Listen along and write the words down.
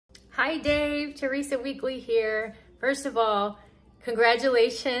Hi Dave, Teresa Weakley here. First of all,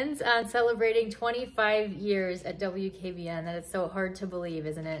 congratulations on celebrating 25 years at WKBN. That is so hard to believe,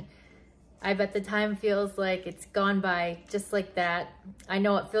 isn't it? I bet the time feels like it's gone by just like that. I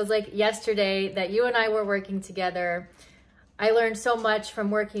know it feels like yesterday that you and I were working together. I learned so much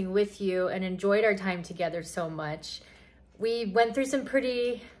from working with you and enjoyed our time together so much. We went through some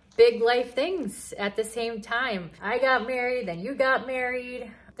pretty big life things at the same time. I got married, then you got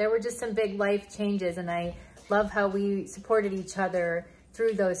married. There were just some big life changes, and I love how we supported each other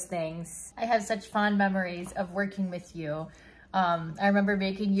through those things. I have such fond memories of working with you. I remember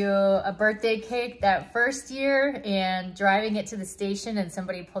making you a birthday cake that first year and driving it to the station, and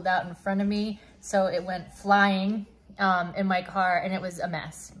somebody pulled out in front of me, so it went flying in my car, and it was a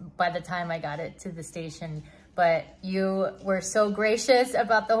mess by the time I got it to the station. But you were so gracious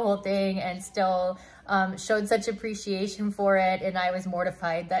about the whole thing and still showed such appreciation for it, and I was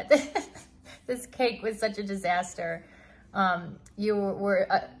mortified that this cake was such a disaster. You were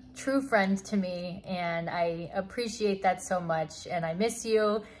a true friend to me, and I appreciate that so much, and I miss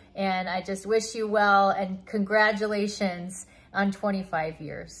you, and I just wish you well, and congratulations on 25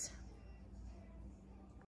 years.